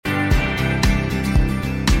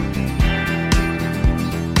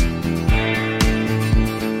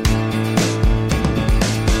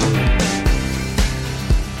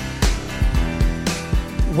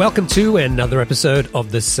Welcome to another episode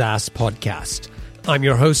of the SaaS Podcast. I'm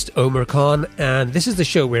your host, Omar Khan, and this is the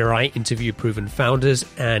show where I interview proven founders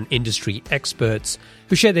and industry experts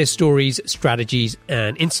who share their stories, strategies,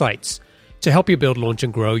 and insights to help you build, launch,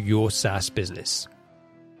 and grow your SaaS business.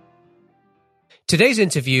 Today's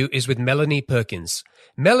interview is with Melanie Perkins.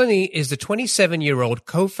 Melanie is the 27-year-old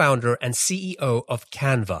co-founder and CEO of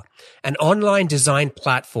Canva, an online design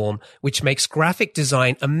platform which makes graphic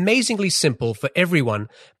design amazingly simple for everyone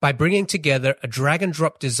by bringing together a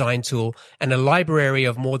drag-and-drop design tool and a library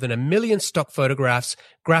of more than 1 million stock photographs,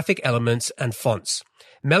 graphic elements, and fonts.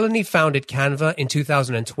 Melanie founded Canva in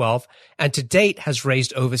 2012 and to date has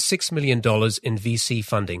raised over $6 million in VC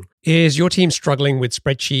funding. Is your team struggling with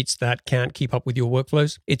spreadsheets that can't keep up with your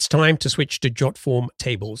workflows? It's time to switch to Jotform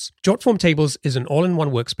Tables. Jotform Tables is an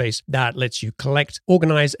all-in-one workspace that lets you collect,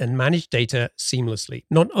 organize, and manage data seamlessly.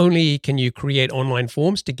 Not only can you create online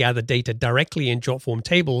forms to gather data directly in Jotform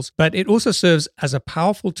Tables, but it also serves as a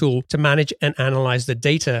powerful tool to manage and analyze the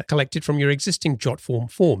data collected from your existing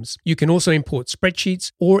Jotform forms. You can also import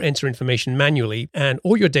spreadsheets or enter information manually, and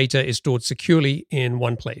all your data is stored securely in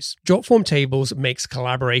one place. Jotform Tables makes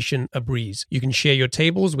collaboration a breeze. You can share your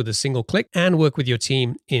tables with a single click and work with your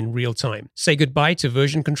team in real time. Say goodbye to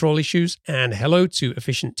version control issues and hello to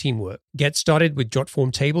efficient teamwork. Get started with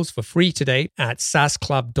Jotform Tables for free today at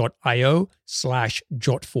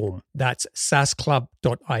saasclub.io/Jotform. That's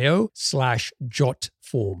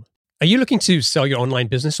saasclub.io/Jotform. Are you looking to sell your online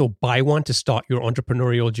business or buy one to start your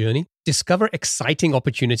entrepreneurial journey? Discover exciting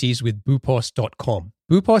opportunities with Boopos.com.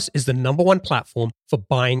 Boopos is the #1 platform for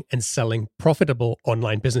buying and selling profitable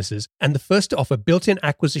online businesses and the first to offer built-in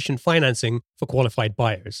acquisition financing for qualified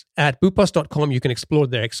buyers. At Boopos.com, you can explore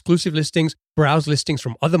their exclusive listings, browse listings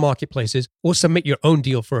from other marketplaces, or submit your own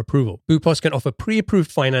deal for approval. Boopos can offer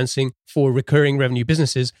pre-approved financing for recurring revenue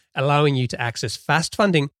businesses, allowing you to access fast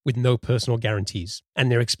funding with no personal guarantees.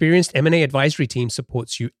 And their experienced M&A advisory team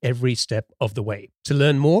supports you every step of the way. To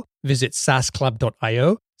learn more, visit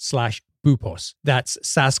saasclub.io/Boopos. That's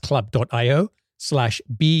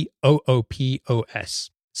saasclub.io/BOOPOS.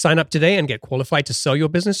 Sign up today and get qualified to sell your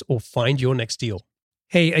business or find your next deal.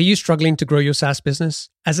 Hey, are you struggling to grow your SaaS business?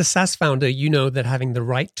 As a SaaS founder, you know that having the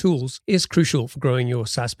right tools is crucial for growing your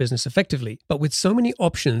SaaS business effectively. But with so many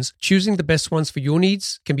options, choosing the best ones for your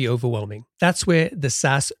needs can be overwhelming. That's where the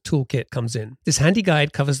SaaS Toolkit comes in. This handy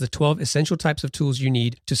guide covers the 12 essential types of tools you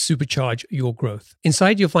need to supercharge your growth.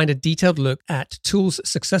 Inside, you'll find a detailed look at tools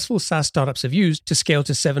successful SaaS startups have used to scale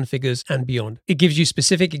to 7 figures and beyond. It gives you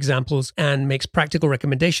specific examples and makes practical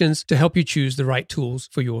recommendations to help you choose the right tools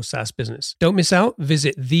for your SaaS business. Don't miss out.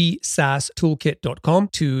 Visit thesaastoolkit.com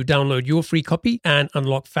to download your free copy and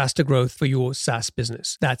unlock faster growth for your SaaS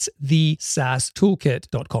business. That's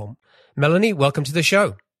thesaastoolkit.com. Melanie, welcome to the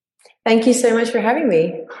show. Thank you so much for having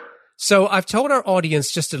me. So I've told our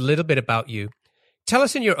audience just a little bit about you. Tell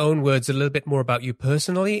us in your own words a little bit more about you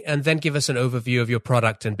personally, and then give us an overview of your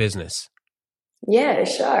product and business. Yeah,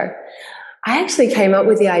 sure. I actually came up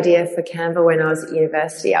with the idea for Canva when I was at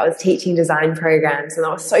university. I was teaching design programs and that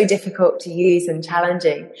was so difficult to use and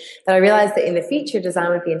challenging that I realized that in the future design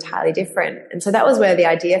would be entirely different. And so that was where the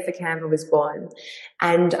idea for Canva was born.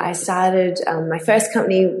 And I started my first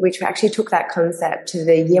company, which actually took that concept to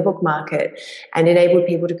the yearbook market and enabled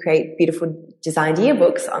people to create beautiful designed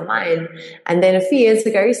yearbooks online. And then a few years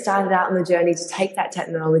ago, started out on the journey to take that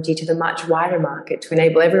technology to the much wider market to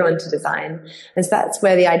enable everyone to design. And so that's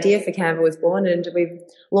where the idea for Canva was born. And we've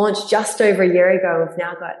launched just over a year ago. We've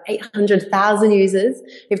now got 800,000 users.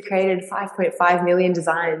 We've created 5.5 million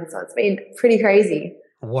designs. So it's been pretty crazy.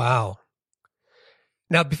 Wow.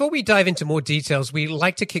 Now, before we dive into more details, we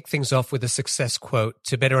like to kick things off with a success quote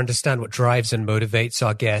to better understand what drives and motivates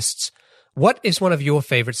our guests. What is one of your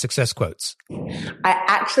favorite success quotes? I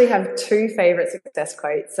actually have 2 favorite success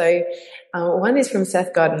quotes. So one is from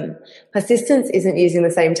Seth Godin. Persistence isn't using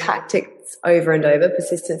the same tactics over and over.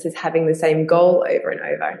 Persistence is having the same goal over and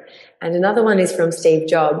over. And another one is from Steve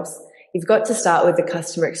Jobs. You've got to start with the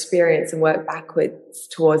customer experience and work backwards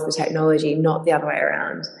towards the technology, not the other way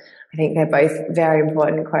around. I think they're both very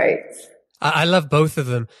important quotes. I love both of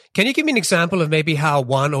them. Can you give me an example of maybe how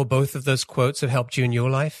one or both of those quotes have helped you in your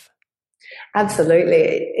life?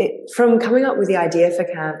 Absolutely. From coming up with the idea for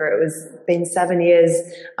Canva, it was been 7 years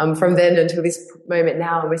from then until this moment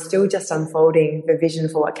now, and we're still just unfolding the vision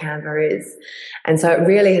for what Canva is. And so it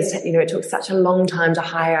really has, it took such a long time to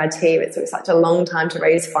hire our team. It took such a long time to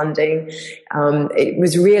raise funding. It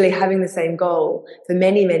was really having the same goal for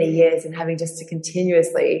many, many years and having just to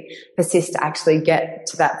continuously persist to actually get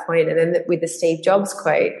to that point. And then with the Steve Jobs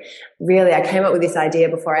quote, really, I came up with this idea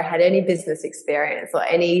before I had any business experience or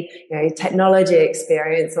any, technology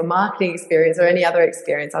experience or marketing experience or any other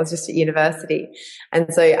experience. I was just at university.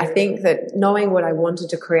 And so I think that knowing what I wanted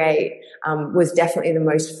to create was definitely the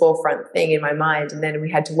most forefront thing in my mind. And then we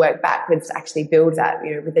had to work backwards to actually build that,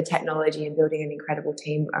 with the technology and building an incredible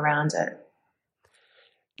team around it.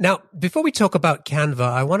 Now, before we talk about Canva,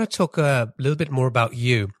 I want to talk a little bit more about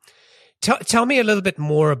you. Tell me a little bit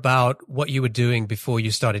more about what you were doing before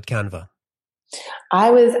you started Canva.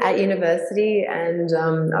 I was at university and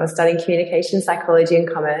I was studying communication psychology and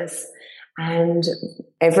commerce. And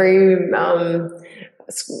every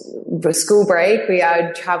school break, I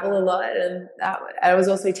would travel a lot, and I was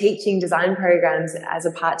also teaching design programs as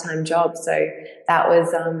a part-time job. So that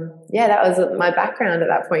was my background at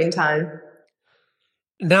that point in time.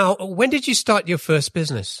 Now, when did you start your first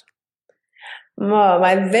business? Oh,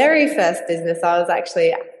 my very first business, I was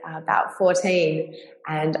actually about 14,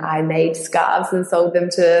 and I made scarves and sold them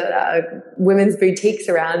to women's boutiques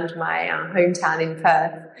around my hometown in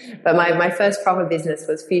Perth. But my first proper business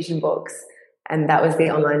was Fusion Books, and that was the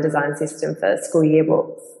online design system for school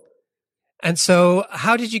yearbooks. And so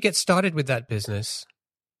how did you get started with that business?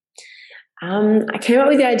 I came up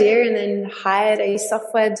with the idea and then hired a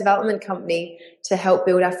software development company to help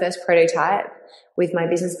build our first prototype with my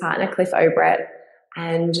business partner, Cliff Obret.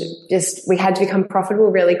 And we had to become profitable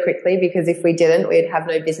really quickly, because if we didn't, we'd have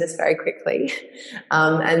no business very quickly.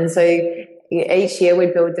 And so each year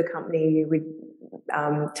we'd build the company, we'd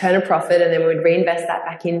turn a profit, and then we'd reinvest that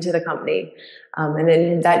back into the company. And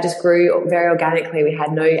then that just grew very organically. We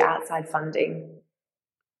had no outside funding.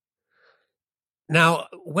 Now,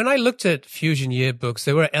 when I looked at Fusion yearbooks,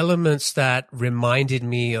 there were elements that reminded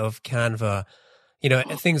me of Canva,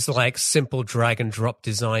 things like simple drag and drop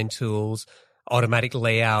design tools, automatic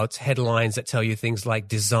layouts, headlines that tell you things like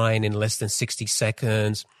design in less than 60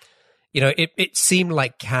 seconds. It seemed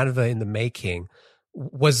like Canva in the making.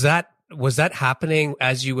 Was that happening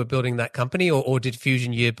as you were building that company, or did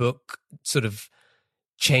Fusion Yearbook sort of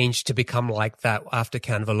change to become like that after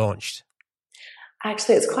Canva launched?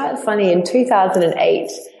 Actually, it's quite funny. In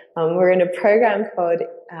 2008, we're in a program called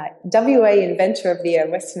WA Inventor of the Year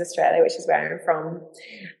in Western Australia, which is where I'm from.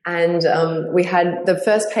 And we had the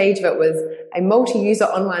first page of it was a multi-user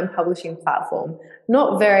online publishing platform.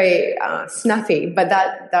 Not very snappy, but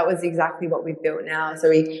that was exactly what we've built now. So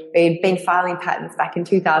we'd been filing patents back in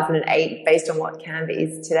 2008 based on what Canva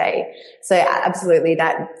is today. So absolutely,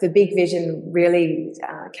 the big vision really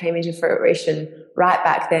came into fruition right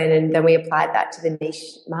back then, and then we applied that to the niche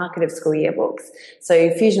market of school yearbooks.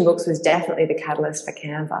 So Fusion Books was definitely the catalyst for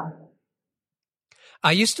Canva.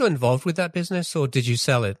 Are you still involved with that business, or did you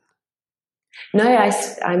sell it? No,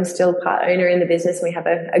 I'm still part owner in the business. We have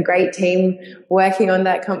a great team working on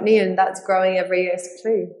that company, and that's growing every year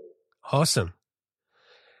too. Awesome.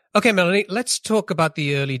 Okay, Melanie, let's talk about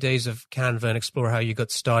the early days of Canva and explore how you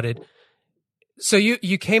got started. So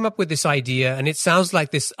you came up with this idea, and it sounds like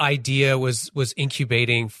this idea was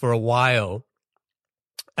incubating for a while.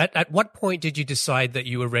 At what point did you decide that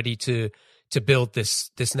you were ready to build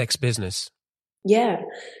this next business? Yeah.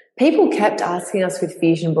 People kept asking us with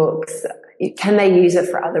Fusion Books, can they use it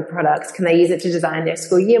for other products? Can they use it to design their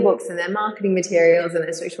school yearbooks and their marketing materials and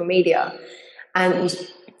their social media? And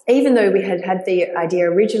even though we had the idea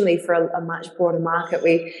originally for a much broader market,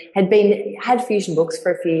 we had Fusion Books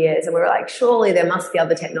for a few years, and we were like, surely there must be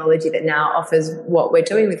other technology that now offers what we're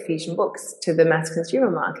doing with Fusion Books to the mass consumer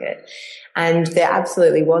market. And there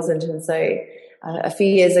absolutely wasn't. And so a few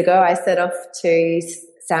years ago, I set off to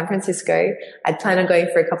San Francisco. I'd planned on going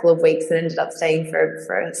for a couple of weeks and ended up staying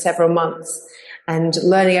for several months and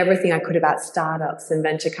learning everything I could about startups and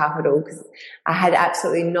venture capital, because I had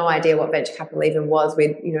absolutely no idea what venture capital even was.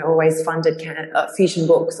 We'd always funded Fusion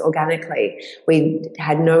Books organically. We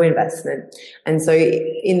had no investment. And so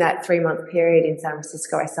in that 3-month period in San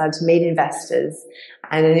Francisco, I started to meet investors,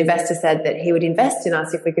 and an investor said that he would invest in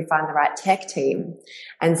us if we could find the right tech team.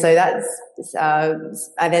 And so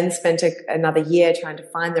I then spent another year trying to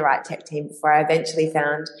find the right tech team before I eventually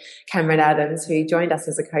found Cameron Adams, who joined us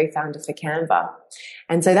as a co-founder for Canva.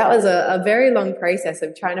 And so that was a very long process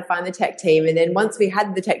of trying to find the tech team. And then once we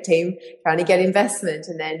had the tech team, trying to get investment.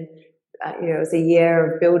 And then, it was a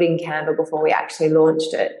year of building Canva before we actually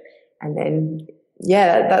launched it. And then,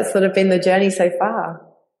 that's sort of been the journey so far.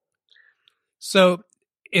 So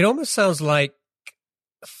it almost sounds like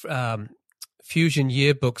Fusion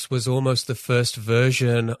Yearbooks was almost the first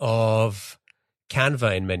version of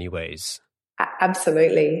Canva in many ways.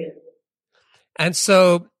 Absolutely. And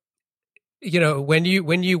so, when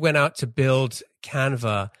you went out to build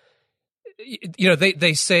Canva,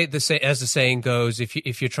 they say as the saying goes,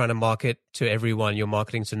 if you're trying to market to everyone, you're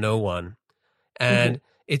marketing to no one. And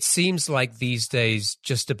it seems like these days,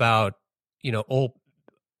 just about,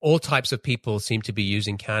 all types of people seem to be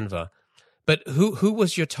using Canva. But who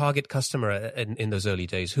was your target customer in those early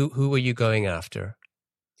days? Who were you going after?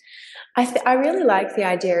 I really like the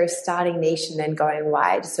idea of starting niche and then going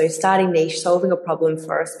wide. So starting niche, solving a problem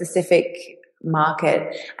for a specific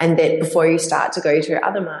market, and then before you start to go to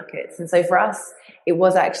other markets. And so for us, it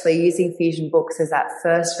was actually using Fusion Books as that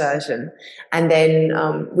first version. And then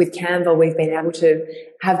with Canva, we've been able to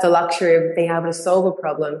have the luxury of being able to solve a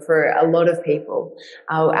problem for a lot of people.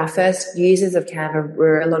 Our first users of Canva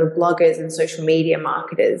were a lot of bloggers and social media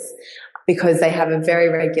marketers, because they have a very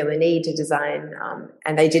regular need to design,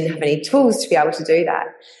 and they didn't have any tools to be able to do that.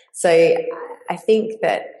 So I think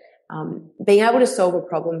that being able to solve a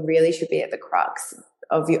problem really should be at the crux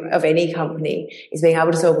of any company, is being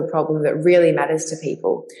able to solve a problem that really matters to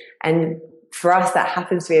people. And for us, that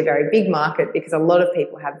happens to be a very big market, because a lot of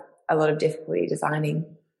people have a lot of difficulty designing.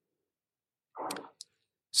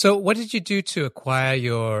 So what did you do to acquire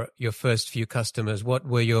your first few customers? What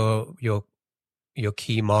were your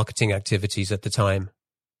key marketing activities at the time?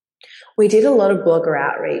 We did a lot of blogger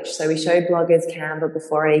outreach. So we showed bloggers Canva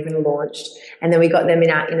before it even launched, and then we got them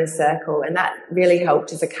in our inner circle, and that really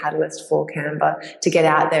helped as a catalyst for Canva to get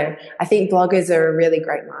out there. I think bloggers are a really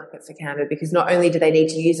great market for Canva, because not only do they need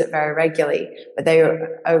to use it very regularly, but they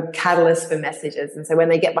are a catalyst for messages. And so when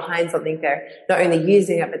they get behind something, they're not only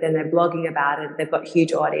using it, but then they're blogging about it. They've got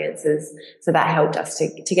huge audiences. So that helped us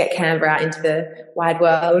to get Canva out into the wide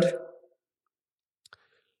world.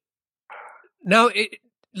 Now,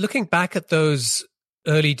 looking back at those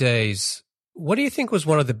early days, what do you think was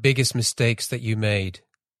one of the biggest mistakes that you made?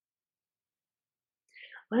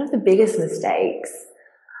 One of the biggest mistakes?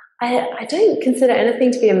 I don't consider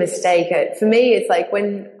anything to be a mistake. For me, it's like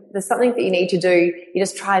when there's something that you need to do, you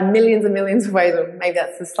just try millions and millions of ways, or maybe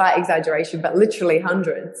that's a slight exaggeration, but literally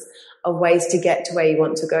hundreds of ways to get to where you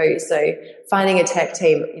want to go. So finding a tech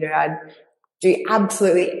team, I'd do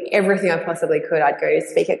absolutely everything I possibly could. I'd go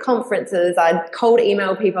speak at conferences. I'd cold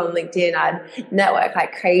email people on LinkedIn. I'd network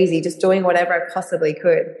like crazy, just doing whatever I possibly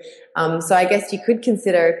could. So I guess you could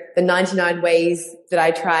consider the 99 ways that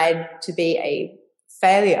I tried to be a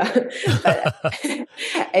failure. But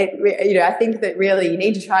I think that really you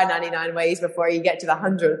need to try 99 ways before you get to the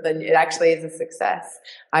 100th, and it actually is a success.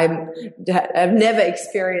 I've never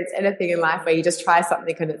experienced anything in life where you just try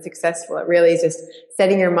something and it's successful. It really is just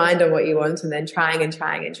setting your mind on what you want and then trying and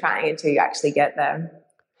trying and trying until you actually get there.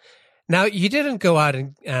 Now, you didn't go out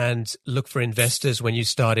and look for investors when you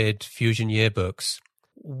started Fusion Yearbooks.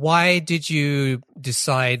 Why did you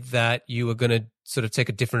decide that you were going to sort of take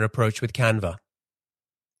a different approach with Canva?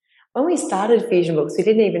 When we started Fusion Books, we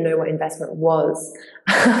didn't even know what investment was,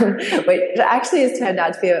 which actually has turned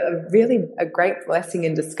out to be a great blessing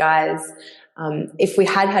in disguise. If we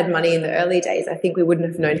had money in the early days, I think we wouldn't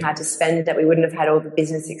have known how to spend it. We wouldn't have had all the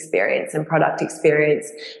business experience and product experience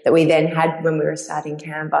that we then had when we were starting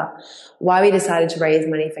Canva. Why we decided to raise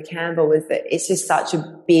money for Canva was that it's just such a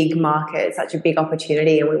big market, such a big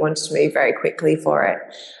opportunity, and we wanted to move very quickly for it.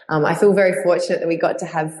 I feel very fortunate that we got to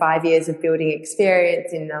have 5 years of building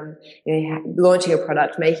experience in launching a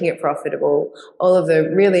product, making it profitable, all of the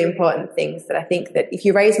really important things that I think that if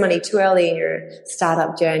you raise money too early in your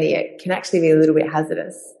startup journey, it can actually be a little bit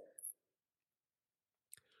hazardous.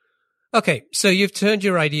 Okay, so you've turned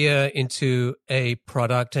your idea into a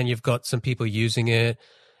product and you've got some people using it.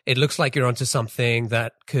 It looks like you're onto something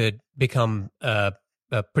that could become a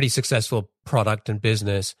pretty successful product and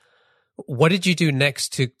business. What did you do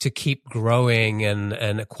next to keep growing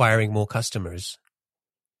and acquiring more customers?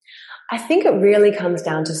 I think it really comes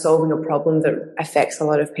down to solving a problem that affects a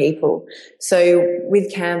lot of people. So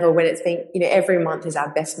with Canva, when it's been, every month is our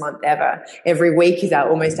best month ever. Every week is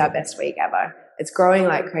almost our best week ever. It's growing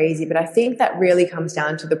like crazy. But I think that really comes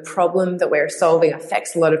down to the problem that we're solving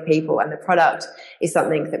affects a lot of people. And the product is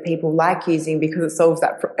something that people like using because it solves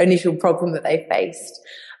that initial problem that they faced.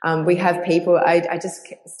 We have people, I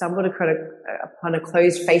just stumbled upon a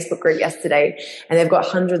closed Facebook group yesterday, and they've got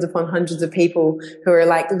hundreds upon hundreds of people who are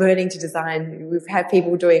like learning to design. We've had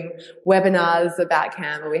people doing webinars about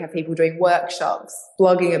Canva. We have people doing workshops,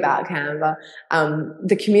 blogging about Canva.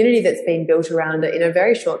 The community that's been built around it in a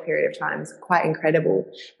very short period of time is quite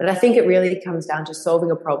incredible. But I think it really comes down to solving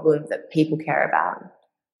a problem that people care about.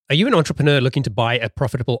 Are you an entrepreneur looking to buy a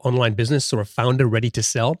profitable online business or a founder ready to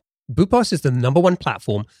sell? Boopos is the #1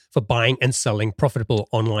 platform for buying and selling profitable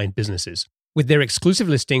online businesses. With their exclusive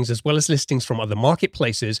listings, as well as listings from other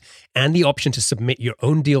marketplaces, and the option to submit your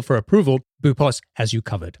own deal for approval, Boopos has you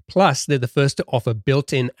covered. Plus, they're the first to offer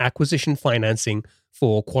built-in acquisition financing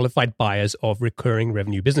for qualified buyers of recurring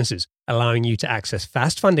revenue businesses, allowing you to access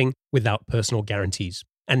fast funding without personal guarantees.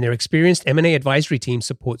 And their experienced M&A advisory team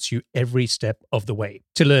supports you every step of the way.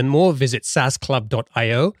 To learn more, visit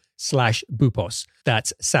saasclub.io/Boopos.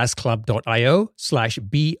 That's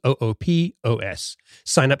saasclub.io/BOOPOS.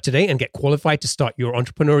 Sign up today and get qualified to start your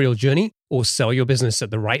entrepreneurial journey or sell your business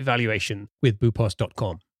at the right valuation with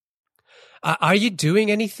Boopos.com. Are you doing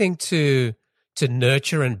anything to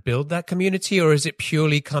nurture and build that community, or is it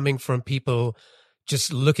purely coming from people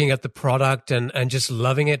just looking at the product and just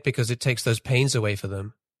loving it because it takes those pains away for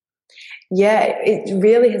them? Yeah, it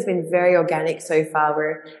really has been very organic so far.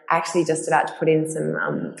 We're actually just about to put in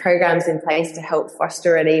some programs in place to help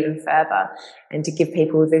foster it even further and to give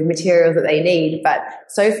people the materials that they need. But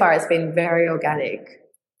so far it's been very organic.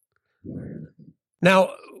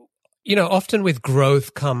 Now, often with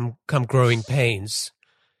growth come growing pains.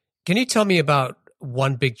 Can you tell me about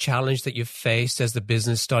one big challenge that you've faced as the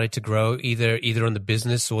business started to grow, either on the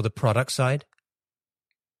business or the product side?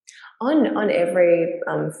 On every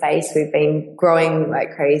face, we've been growing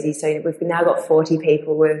like crazy. So we've now got 40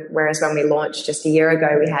 people, whereas when we launched just a year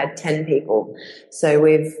ago, we had 10 people. So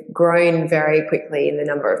we've grown very quickly in the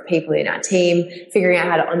number of people in our team, figuring out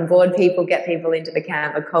how to onboard people, get people into the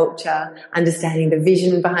Canva culture, understanding the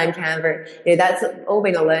vision behind Canva. That's all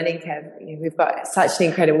been a learning curve. We've got such an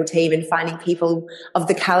incredible team, and finding people of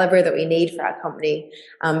the caliber that we need for our company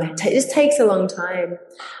it just takes a long time.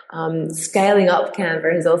 Scaling up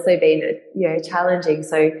Canva has also been challenging.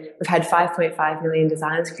 So we've had 5.5 million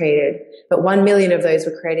designs created, but 1 million of those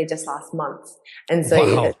were created just last month. And so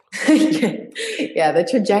wow. the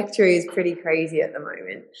trajectory is pretty crazy at the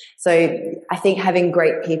moment. So I think having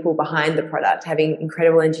great people behind the product, having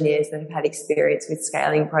incredible engineers that have had experience with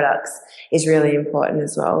scaling products is really important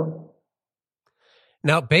as well.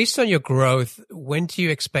 Now, based on your growth, when do you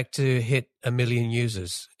expect to hit 1 million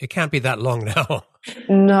users? It can't be that long now.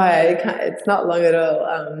 No, it's not long at all.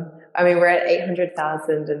 We're at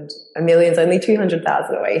 800,000 and 1 million's only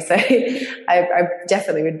 200,000 away. So I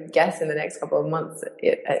definitely would guess in the next couple of months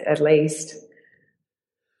at least.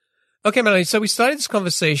 Okay, Melanie, so we started this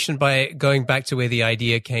conversation by going back to where the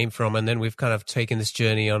idea came from, and then we've kind of taken this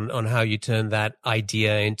journey on how you turned that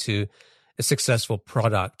idea into a successful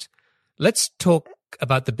product. Let's talk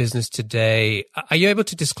about the business today. Are you able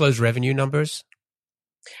to disclose revenue numbers?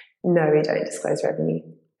 No, we don't disclose revenue.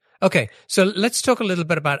 Okay, so let's talk a little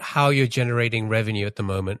bit about how you're generating revenue at the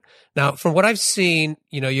moment. Now, from what I've seen,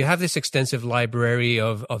 you have this extensive library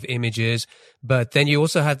of images, but then you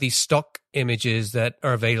also have these stock images that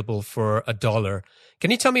are available for $1.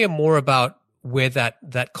 Can you tell me more about where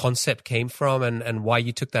that concept came from and why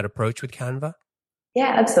you took that approach with Canva?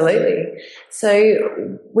 Yeah, absolutely. So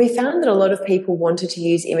we found that a lot of people wanted to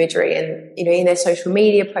use imagery and, in their social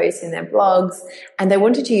media posts, in their blogs, and they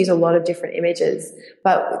wanted to use a lot of different images.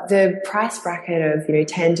 But the price bracket of,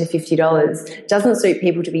 $10 to $50 doesn't suit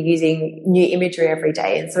people to be using new imagery every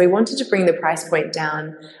day. And so we wanted to bring the price point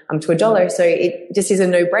down to $1. So it just is a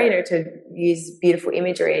no-brainer to use beautiful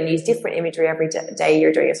imagery and use different imagery every day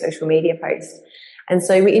you're doing a social media post. And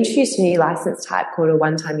so we introduced a new license type called a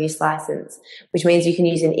one-time use license, which means you can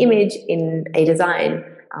use an image in a design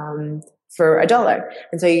for $1.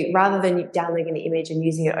 And so rather than downloading an image and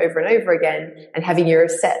using it over and over again and having your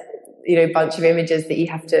set, bunch of images that you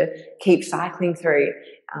have to keep cycling through,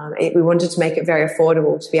 we wanted to make it very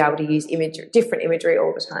affordable to be able to use different imagery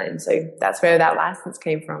all the time. So that's where that license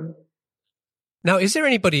came from. Now, is there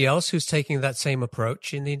anybody else who's taking that same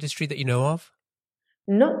approach in the industry that you know of?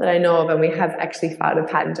 Not that I know of, and we have actually filed a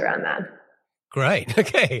patent around that. Great.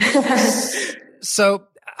 Okay. So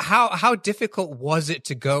how difficult was it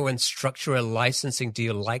to go and structure a licensing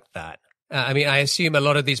deal like that? I assume a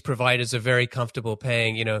lot of these providers are very comfortable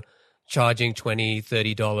paying, charging $20,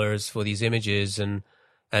 $30 for these images, and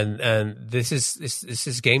this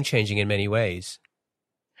is game changing in many ways.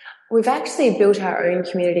 We've actually built our own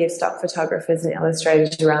community of stock photographers and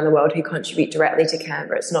illustrators around the world who contribute directly to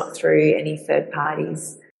Canva. It's not through any third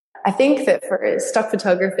parties. I think that for stock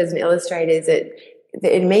photographers and illustrators,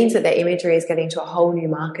 it means that their imagery is getting to a whole new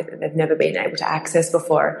market that they've never been able to access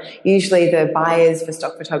before. Usually the buyers for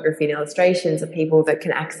stock photography and illustrations are people that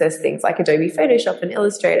can access things like Adobe Photoshop and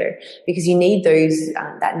Illustrator, because you need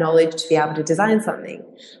that knowledge to be able to design something.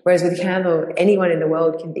 Whereas with Canva, anyone in the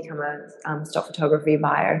world can become a stock photography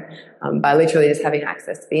buyer by literally just having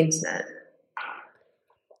access to the internet.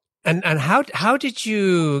 And how did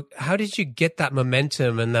you get that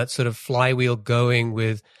momentum and that sort of flywheel going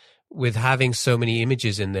with with having so many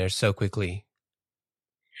images in there so quickly?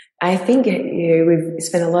 I think we've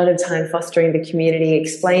spent a lot of time fostering the community,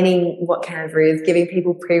 explaining what Canva is, giving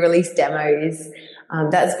people pre-release demos.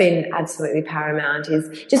 That's been absolutely paramount,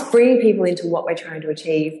 is just bringing people into what we're trying to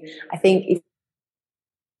achieve. I think if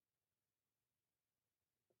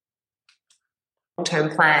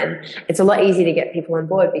long-term plan, it's a lot easier to get people on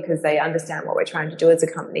board because they understand what we're trying to do as a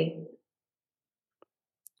company.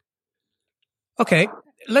 Okay,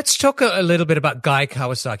 let's talk a little bit about Guy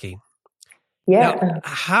Kawasaki. Yeah. Now,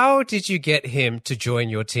 how did you get him to join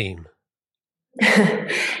your team?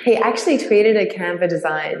 He actually tweeted a Canva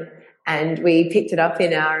design and we picked it up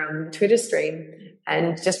in our Twitter stream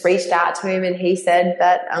and just reached out to him, and he said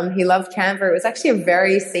that he loved Canva. It was actually a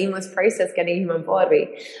very seamless process getting him on board.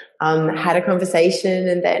 We had a conversation,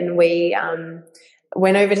 and then we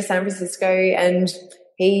went over to San Francisco and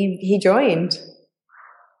he joined.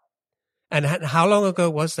 And how long ago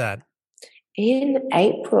was that? In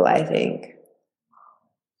April, I think.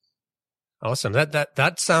 Awesome.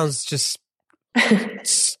 That sounds just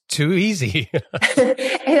too easy.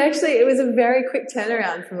 It was a very quick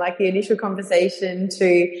turnaround from like the initial conversation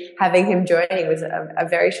to having him joining was a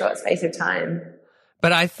very short space of time.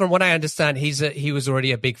 But from what I understand, he was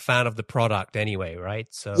already a big fan of the product anyway, right?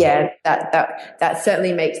 So yeah, that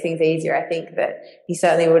certainly makes things easier. I think that he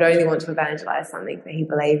certainly would only want to evangelize something that he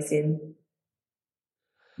believes in.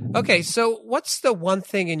 Okay, so what's the one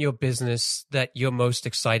thing in your business that you're most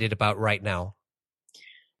excited about right now?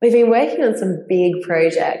 We've been working on some big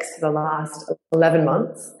projects for the last 11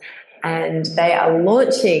 months, and they are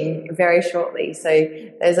launching very shortly. So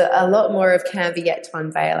there's a lot more of Canva yet to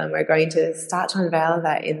unveil, and we're going to start to unveil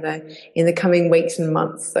that in the coming weeks and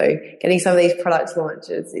months. So getting some of these product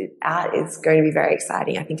launches out is going to be very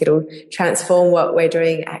exciting. I think it'll transform what we're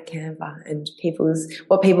doing at Canva and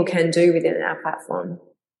what people can do within our platform.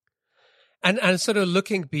 And sort of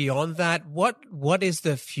looking beyond that, what is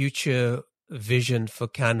the future vision for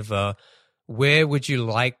Canva? Where would you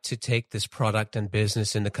like to take this product and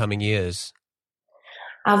business in the coming years?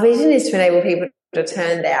 Our vision is to enable people to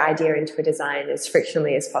turn their idea into a design as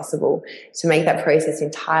frictionally as possible, to make that process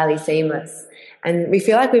entirely seamless. And we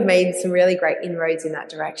feel like we've made some really great inroads in that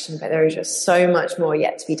direction, but there is just so much more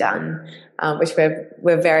yet to be done, which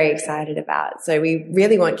we're very excited about. So we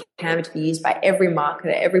really want Canva to be used by every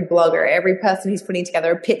marketer, every blogger, every person who's putting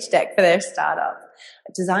together a pitch deck for their startup.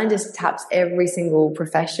 Design just taps every single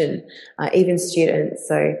profession, even students.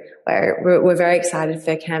 So we're very excited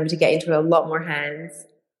for Canva to get into a lot more hands.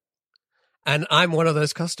 And I'm one of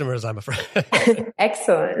those customers, I'm afraid.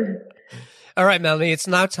 Excellent. All right, Melanie, it's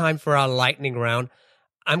now time for our lightning round.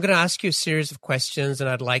 I'm going to ask you a series of questions, and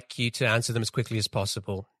I'd like you to answer them as quickly as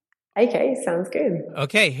possible. Okay, sounds good.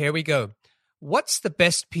 Okay, here we go. What's the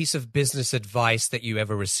best piece of business advice that you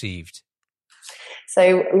ever received?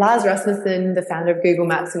 So Lars Rasmussen, the founder of Google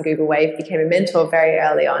Maps and Google Wave, became a mentor very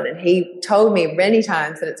early on, and he told me many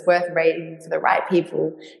times that it's worth waiting for the right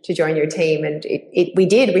people to join your team. And we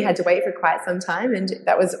did. We had to wait for quite some time, and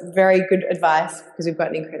that was very good advice because we've got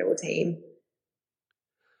an incredible team.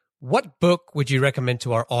 What book would you recommend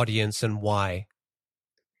to our audience and why?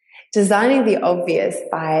 Designing the Obvious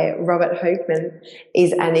by Robert Hochman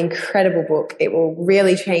is an incredible book. It will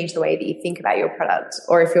really change the way that you think about your product.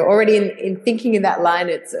 Or if you're already in thinking in that line,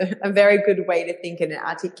 it's a very good way to think, and it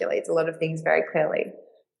articulates a lot of things very clearly.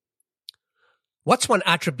 What's one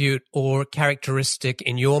attribute or characteristic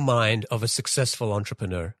in your mind of a successful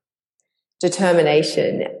entrepreneur?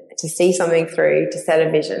 Determination. To see something through, to set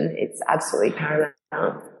a vision. It's absolutely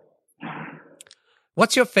paramount.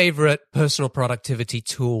 What's your favorite personal productivity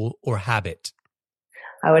tool or habit?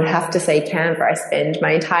 I would have to say Canva. I spend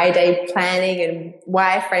my entire day planning and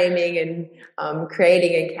wireframing and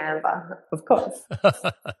creating in Canva, of course.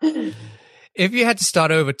 If you had to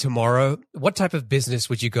start over tomorrow, what type of business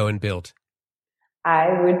would you go and build?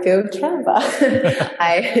 I would build Canva.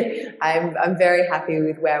 I'm very happy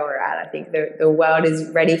with where we're at. I think the world is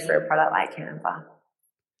ready for a product like Canva.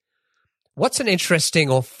 What's an interesting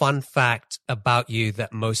or fun fact about you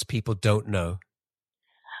that most people don't know?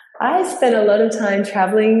 I spent a lot of time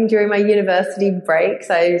traveling during my university breaks.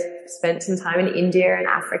 I spent some time in India and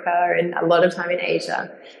Africa and a lot of time in Asia.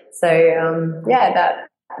 So, that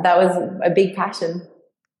was a big passion.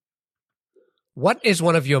 What is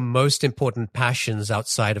one of your most important passions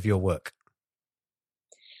outside of your work?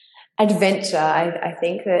 Adventure. I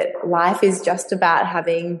think that life is just about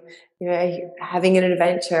having an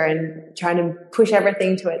adventure and trying to push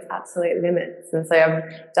everything to its absolute limits. And so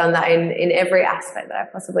I've done that in every aspect that I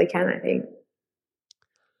possibly can, I think.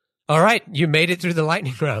 All right. You made it through the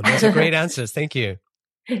lightning round. Those are great answers. Thank you.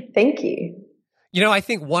 Thank you. I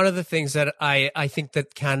think one of the things that I think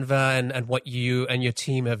that Canva and what you and your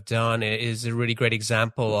team have done is a really great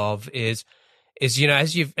example of is as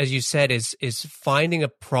you said is finding a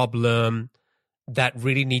problem that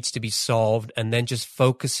really needs to be solved and then just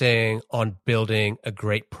focusing on building a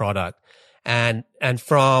great product. And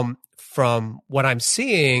from what I'm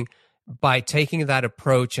seeing, by taking that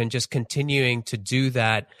approach and just continuing to do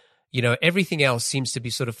that, everything else seems to be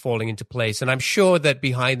sort of falling into place. And I'm sure that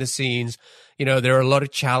behind the scenes, there are a lot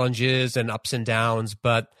of challenges and ups and downs,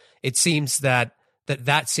 but it seems that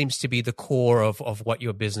seems to be the core of what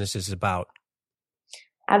your business is about.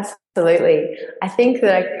 Absolutely. I think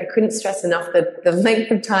that I couldn't stress enough that the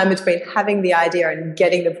length of time between having the idea and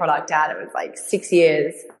getting the product out, it was like 6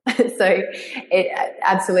 years. So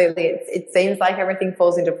it seems like everything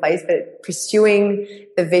falls into place, but pursuing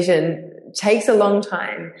the vision takes a long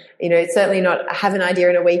time. It's certainly not, I have an idea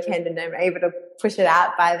in a weekend and I'm able to push it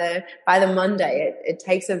out by the Monday. It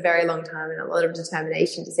takes a very long time and a lot of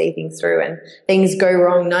determination to see things through, and things go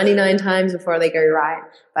wrong 99 times before they go right.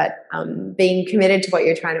 But being committed to what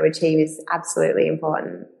you're trying to achieve is absolutely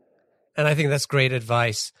important. And I think that's great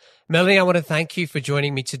advice. Melanie, I want to thank you for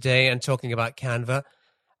joining me today and talking about Canva.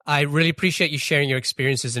 I really appreciate you sharing your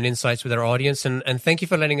experiences and insights with our audience, and thank you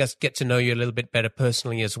for letting us get to know you a little bit better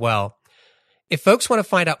personally as well. If folks want to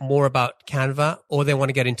find out more about Canva or they want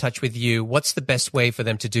to get in touch with you, what's the best way for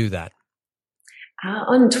them to do that?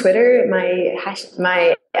 On Twitter, my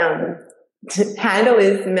handle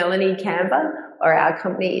is Melanie Canva, or our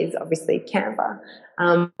company is obviously Canva.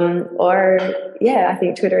 I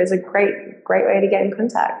think Twitter is a great way to get in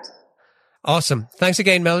contact. Awesome. Thanks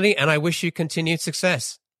again, Melanie, and I wish you continued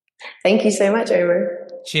success. Thank you so much, Omar.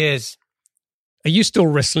 Cheers. Are you still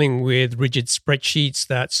wrestling with rigid spreadsheets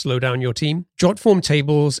that slow down your team? Jotform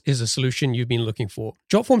Tables is a solution you've been looking for.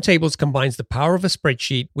 Jotform Tables combines the power of a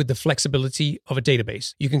spreadsheet with the flexibility of a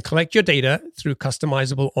database. You can collect your data through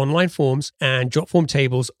customizable online forms, and Jotform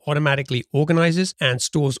Tables automatically organizes and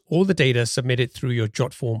stores all the data submitted through your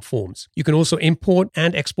Jotform forms. You can also import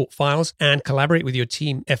and export files and collaborate with your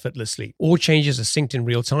team effortlessly. All changes are synced in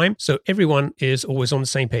real time, so everyone is always on the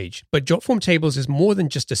same page. But Jotform Tables is more than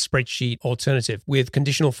just a spreadsheet alternative. With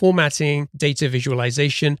conditional formatting, data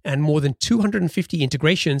visualization, and more than 250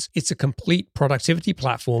 integrations, it's a complete productivity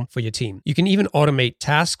platform for your team. You can even automate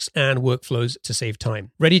tasks and workflows to save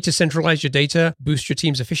time. Ready to centralize your data, boost your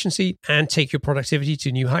team's efficiency, and take your productivity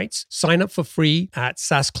to new heights? Sign up for free at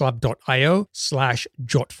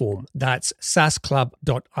saasclub.io/jotform. That's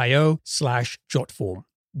saasclub.io/jotform.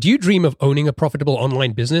 Do you dream of owning a profitable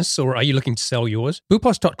online business, or are you looking to sell yours?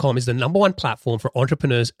 Boopos.com is the #1 platform for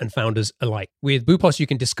entrepreneurs and founders alike. With Boopos, you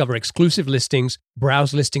can discover exclusive listings,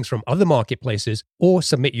 browse listings from other marketplaces, or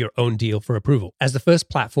submit your own deal for approval. As the first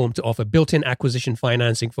platform to offer built-in acquisition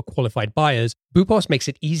financing for qualified buyers, Boopos makes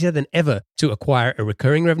it easier than ever to acquire a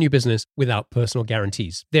recurring revenue business without personal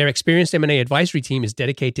guarantees. Their experienced M&A advisory team is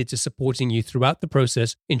dedicated to supporting you throughout the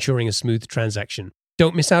process, ensuring a smooth transaction.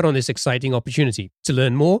 Don't miss out on this exciting opportunity. To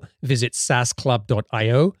learn more, visit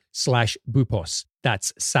saasclub.io/boopos.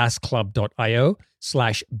 That's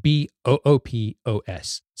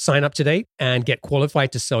saasclub.io/BOOPOS. Sign up today and get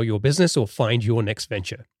qualified to sell your business or find your next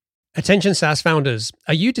venture. Attention SaaS founders,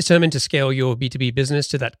 are you determined to scale your B2B business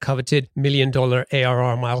to that coveted $1 million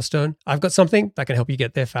ARR milestone? I've got something that can help you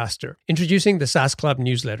get there faster. Introducing the SaaS Club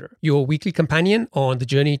newsletter, your weekly companion on the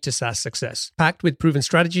journey to SaaS success. Packed with proven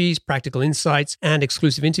strategies, practical insights, and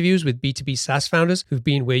exclusive interviews with B2B SaaS founders who've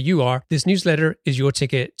been where you are, this newsletter is your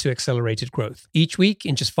ticket to accelerated growth. Each week,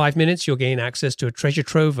 in just 5 minutes, you'll gain access to a treasure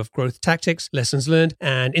trove of growth tactics, lessons learned,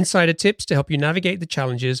 and insider tips to help you navigate the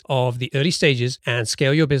challenges of the early stages and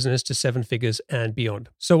scale your business to 7 figures and beyond.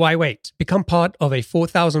 So why wait? Become part of a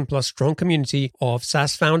 4,000 plus strong community of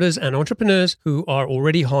SaaS founders and entrepreneurs who are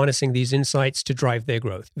already harnessing these insights to drive their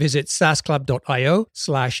growth. Visit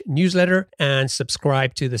saasclub.io/newsletter and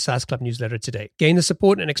subscribe to the SaaS Club newsletter today. Gain the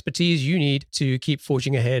support and expertise you need to keep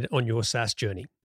forging ahead on your SaaS journey.